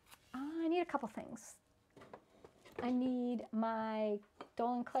 I need a couple things. I need my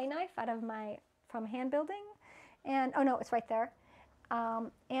Dolan clay knife from hand building. And, oh no, it's right there.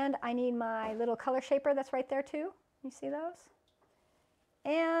 And I need my little color shaper that's right there too. You see those?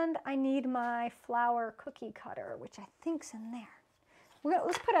 And I need my flower cookie cutter, which I think's in there.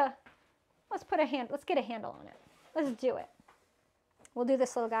 Let's get a handle on it. Let's do it. We'll do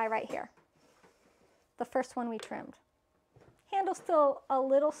this little guy right here. The first one we trimmed. Handle's still a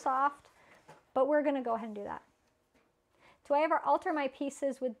little soft, but we're going to go ahead and do that. Do I ever alter my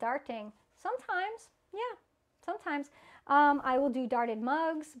pieces with darting? Sometimes, yeah, sometimes. I will do darted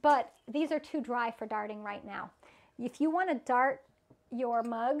mugs, but these are too dry for darting right now. If you want to dart your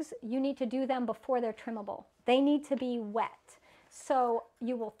mugs, you need to do them before they're trimmable. They need to be wet. So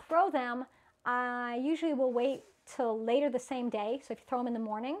you will throw them. I usually will wait till later the same day. So if you throw them in the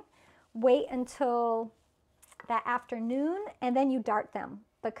morning, wait until that afternoon and then you dart them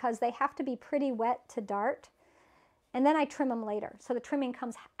because they have to be pretty wet to dart. And then I trim them later. So the trimming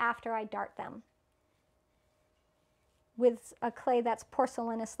comes after I dart them. With a clay that's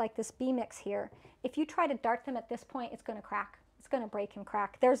porcelainous like this B-Mix here, if you try to dart them at this point, it's going to crack. It's going to break and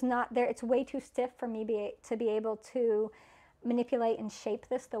crack. It's way too stiff for me to be able to manipulate and shape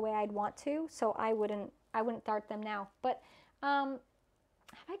this the way I'd want to. So I wouldn't dart them now. But have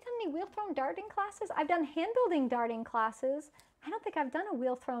I done any wheel thrown darting classes? I've done hand building darting classes. I don't think I've done a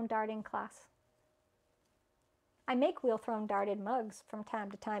wheel thrown darting class. I make wheel thrown darted mugs from time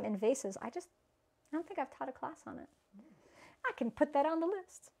to time and vases. I don't think I've taught a class on it. I can put that on the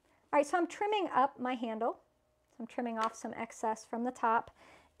list. All right, so I'm trimming up my handle. So I'm trimming off some excess from the top.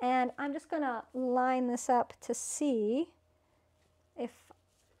 And I'm just going to line this up to see if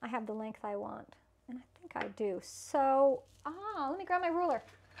I have the length I want. And I think I do. So, let me grab my ruler.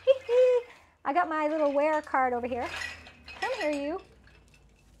 I got my little wear card over here. Come here, you.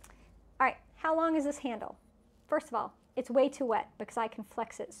 All right, how long is this handle? First of all, it's way too wet because I can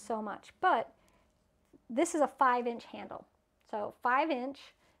flex it so much. But this is a 5-inch handle. So 5-inch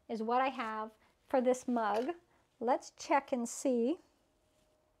is what I have for this mug. Let's check and see.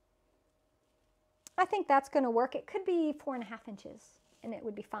 I think that's going to work. It could be 4.5 inches and it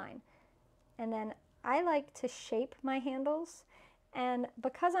would be fine. And then I like to shape my handles. And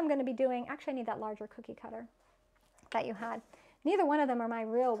because I'm going to be doing, actually I need that larger cookie cutter that you had. Neither one of them are my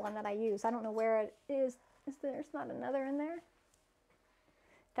real one that I use. I don't know where it is. There's not another in there?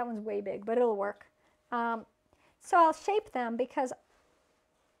 That one's way big, but it'll work. So I'll shape them because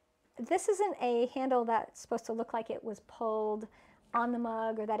this isn't a handle that's supposed to look like it was pulled on the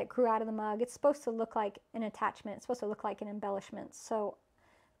mug or that it grew out of the mug. It's supposed to look like an attachment. It's supposed to look like an embellishment. So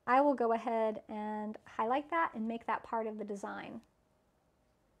I will go ahead and highlight that and make that part of the design.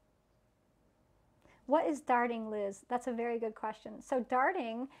 What is darting, Liz? That's a very good question. So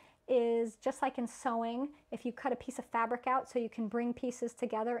darting is just like in sewing. If you cut a piece of fabric out so you can bring pieces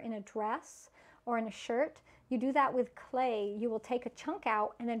together in a dress or in a shirt, you do that with clay. You will take a chunk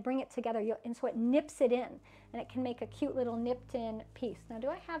out and then bring it together, and so it nips it in, and it can make a cute little nipped in piece. Now, do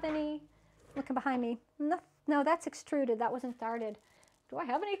I have any, looking behind me, no, that's extruded, that wasn't darted. Do I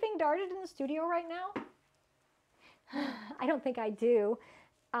have anything darted in the studio right now? I don't think I do.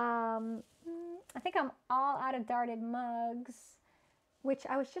 I think I'm all out of darted mugs, which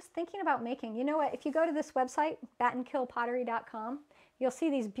I was just thinking about making. You know what, if you go to this website, batandkillpottery.com, you'll see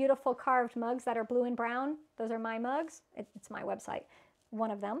these beautiful carved mugs that are blue and brown. Those are my mugs. It's my website, one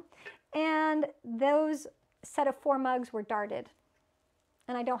of them. And those set of 4 mugs were darted.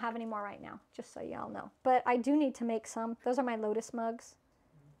 And I don't have any more right now, just so y'all know. But I do need to make some. Those are my lotus mugs.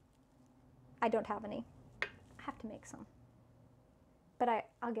 I don't have any. I have to make some. But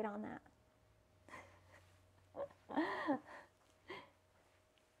I'll get on that.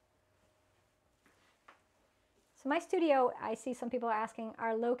 So my studio, I see some people are asking,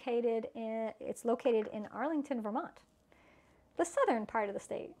 it's located in Arlington, Vermont, the southern part of the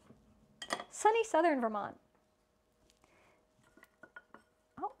state. Sunny southern Vermont.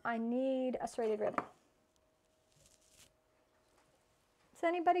 Oh, I need a serrated rib. Has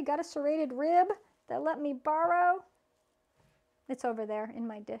anybody got a serrated rib that let me borrow? It's over there in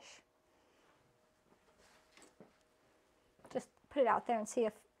my dish. Just put it out there and see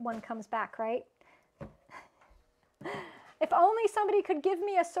if one comes back, right? If only somebody could give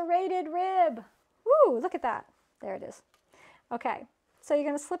me a serrated rib. Woo, look at that. There it is. Okay, so you're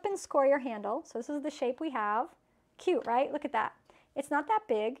going to slip and score your handle. So this is the shape we have. Cute, right? Look at that. It's not that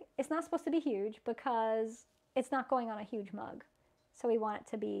big. It's not supposed to be huge because it's not going on a huge mug. So we want it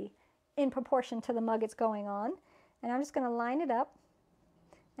to be in proportion to the mug it's going on. And I'm just going to line it up.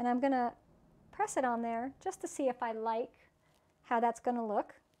 And I'm going to press it on there just to see if I like how that's going to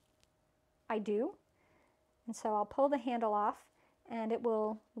look. I do. And so I'll pull the handle off and it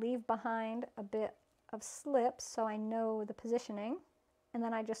will leave behind a bit of slip so I know the positioning. And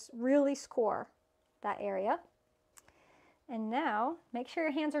then I just really score that area. And now make sure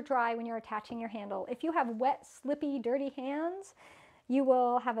your hands are dry when you're attaching your handle. If you have wet, slippy, dirty hands, you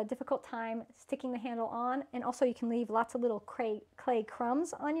will have a difficult time sticking the handle on. And also you can leave lots of little clay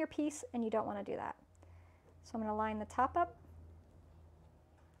crumbs on your piece and you don't want to do that. So I'm going to line the top up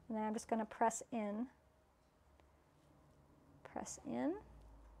And then I'm just going to press in,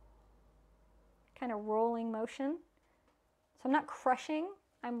 kind of rolling motion. So I'm not crushing,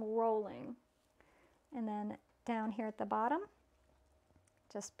 I'm rolling. And then down here at the bottom,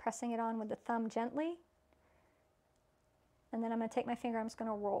 just pressing it on with the thumb gently. And then I'm going to take my finger, I'm just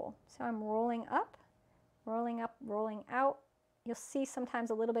going to roll. So I'm rolling up, rolling out. You'll see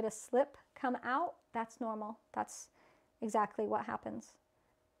sometimes a little bit of slip come out. That's normal. That's exactly what happens.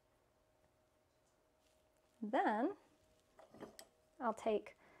 Then I'll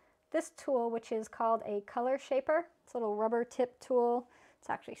take this tool, which is called a color shaper. It's a little rubber tip tool.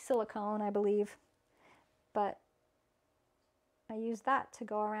 It's actually silicone, I believe. But I use that to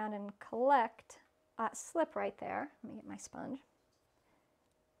go around and collect that slip right there. Let me get my sponge.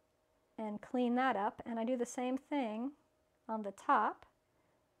 And clean that up. And I do the same thing on the top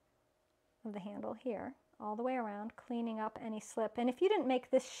of the handle here, all the way around, cleaning up any slip. And if you didn't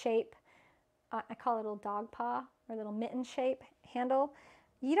make this shape, I call it a little dog paw or little mitten shape handle,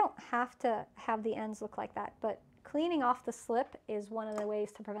 you don't have to have the ends look like that, but cleaning off the slip is one of the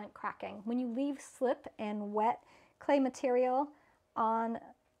ways to prevent cracking. When you leave slip and wet clay material on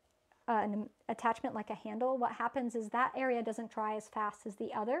an attachment like a handle, what happens is that area doesn't dry as fast as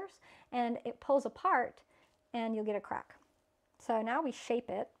the others, and it pulls apart and you'll get a crack. So now we shape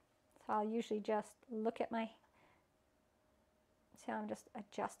it. So I'll usually just look at my, see how I'm just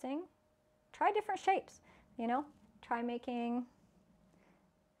adjusting. Try different shapes, you know, try making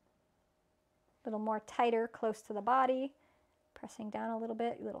a little more tighter close to the body, pressing down a little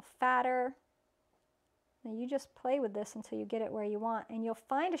bit, a little fatter. And you just play with this until you get it where you want, and you'll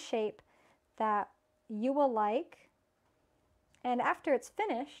find a shape that you will like. And after it's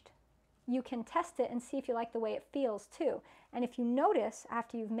finished, you can test it and see if you like the way it feels too. And if you notice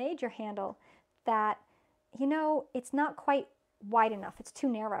after you've made your handle that, you know, it's not quite wide enough, it's too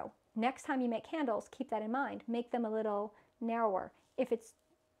narrow. Next time you make handles, keep that in mind. Make them a little narrower. If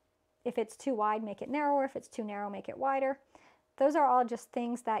it's too wide, make it narrower. If it's too narrow, make it wider. Those are all just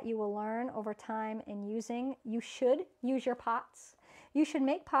things that you will learn over time in using. You should use your pots. You should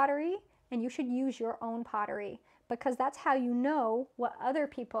make pottery, and you should use your own pottery, because that's how you know what other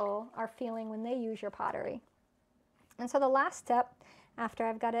people are feeling when they use your pottery. And so the last step after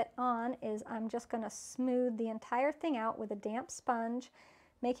I've got it on is I'm just going to smooth the entire thing out with a damp sponge,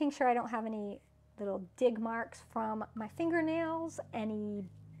 making sure I don't have any little dig marks from my fingernails, any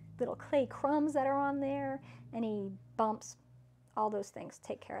little clay crumbs that are on there, any bumps, all those things.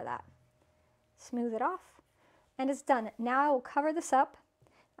 Take care of that. Smooth it off, and it's done. Now I will cover this up.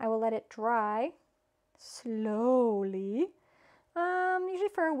 I will let it dry slowly, usually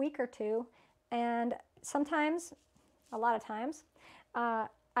for a week or two, and sometimes, a lot of times, I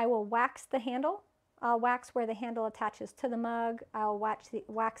will wax the handle. I'll wax where the handle attaches to the mug. I'll wax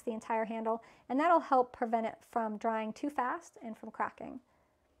the entire handle, and that'll help prevent it from drying too fast and from cracking.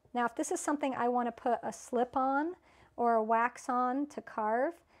 Now, if this is something I want to put a slip on or a wax on to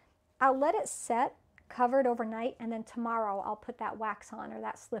carve, I'll let it set covered overnight, and then tomorrow I'll put that wax on or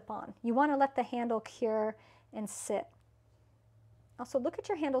that slip on. You want to let the handle cure and sit. Also, look at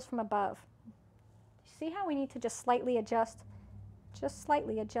your handles from above. See how we need to just slightly adjust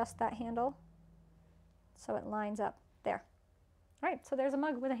that handle so it lines up there. All right, so there's a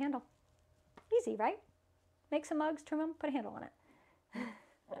mug with a handle. Easy, right? Make some mugs, trim them, put a handle on it.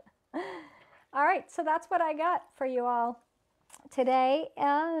 All right, so that's what I got for you all today.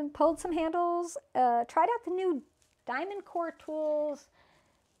 Pulled some handles, tried out the new DiamondCore Tools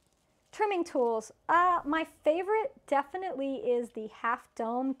trimming tools. My favorite definitely is the Half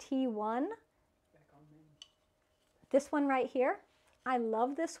Dome T1. This one right here. I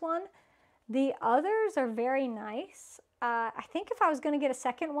love this one. The others are very nice. I think if I was going to get a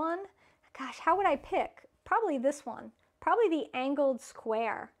second one, gosh, how would I pick? Probably this one. Probably the angled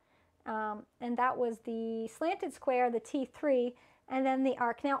square. And that was the slanted square, the T3, and then the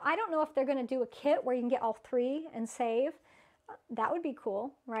arc. Now, I don't know if they're going to do a kit where you can get all three and save. That would be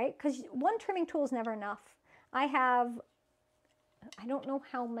cool, right? Because one trimming tool is never enough. I don't know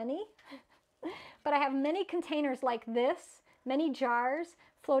how many, but I have many containers like this, many jars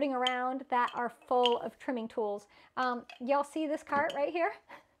floating around that are full of trimming tools. Y'all see this cart right here?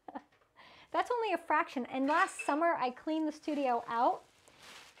 That's only a fraction. And last summer, I cleaned the studio out.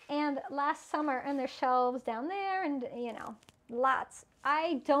 And last summer, and there's shelves down there, and you know, lots.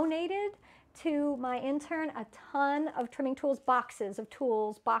 I donated to my intern a ton of trimming tools, boxes of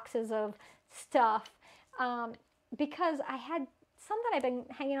tools, boxes of stuff, because I had some that I've been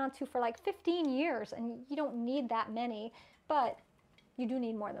hanging on to for like 15 years, and you don't need that many, but you do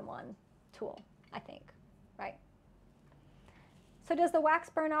need more than one tool, I think, right? So does the wax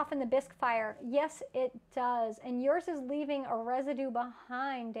burn off in the bisque fire? Yes, it does. And yours is leaving a residue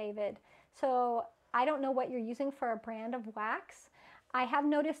behind, David. So I don't know what you're using for a brand of wax. I have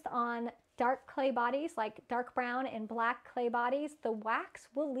noticed on dark clay bodies, like dark brown and black clay bodies, the wax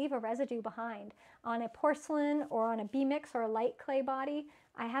will leave a residue behind. On a porcelain or on a B-mix or a light clay body,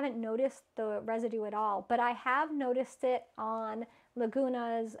 I haven't noticed the residue at all, but I have noticed it on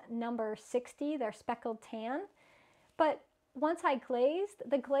Laguna's number 60, their speckled tan. But once I glazed,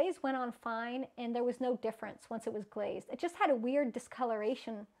 the glaze went on fine and there was no difference once it was glazed. It just had a weird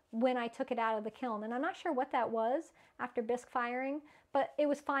discoloration when I took it out of the kiln, and I'm not sure what that was after bisque firing, but it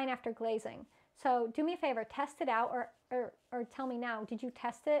was fine after glazing. So do me a favor, test it out, or tell me now, did you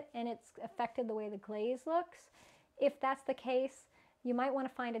test it and it's affected the way the glaze looks? If that's the case, you might want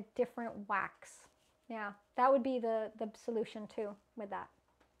to find a different wax. Yeah, that would be the solution too with that.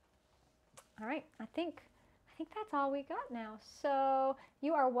 All right, I think that's all we got now. So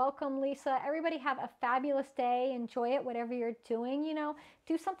you are welcome, Lisa. Everybody have a fabulous day. Enjoy it, whatever you're doing. You know,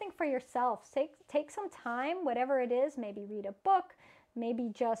 do something for yourself. Take some time, whatever it is. Maybe read a book.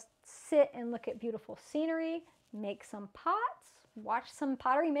 Maybe just sit and look at beautiful scenery. Make some pots. Watch some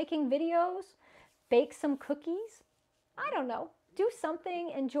pottery making videos. Bake some cookies. I don't know. Do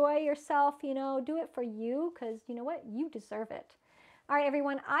something. Enjoy yourself. You know, do it for you because you know what? You deserve it. All right,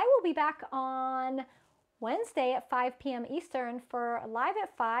 everyone. I will be back on Wednesday at 5 p.m. Eastern for Live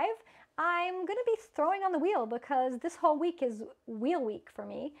at 5. I'm going to be throwing on the wheel because this whole week is wheel week for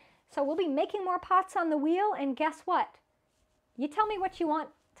me. So we'll be making more pots on the wheel, and guess what? You tell me what you want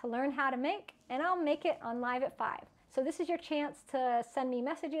to learn how to make, and I'll make it on Live at 5. So this is your chance to send me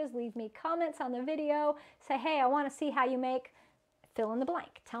messages, leave me comments on the video, say, hey, I want to see how you make, fill in the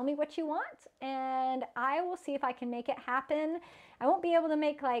blank. Tell me what you want, and I will see if I can make it happen. I won't be able to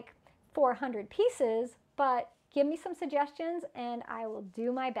make like 400 pieces, but give me some suggestions and I will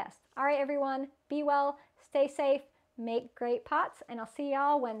do my best. All right, everyone, be well, stay safe, make great pots, and I'll see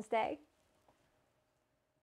y'all Wednesday.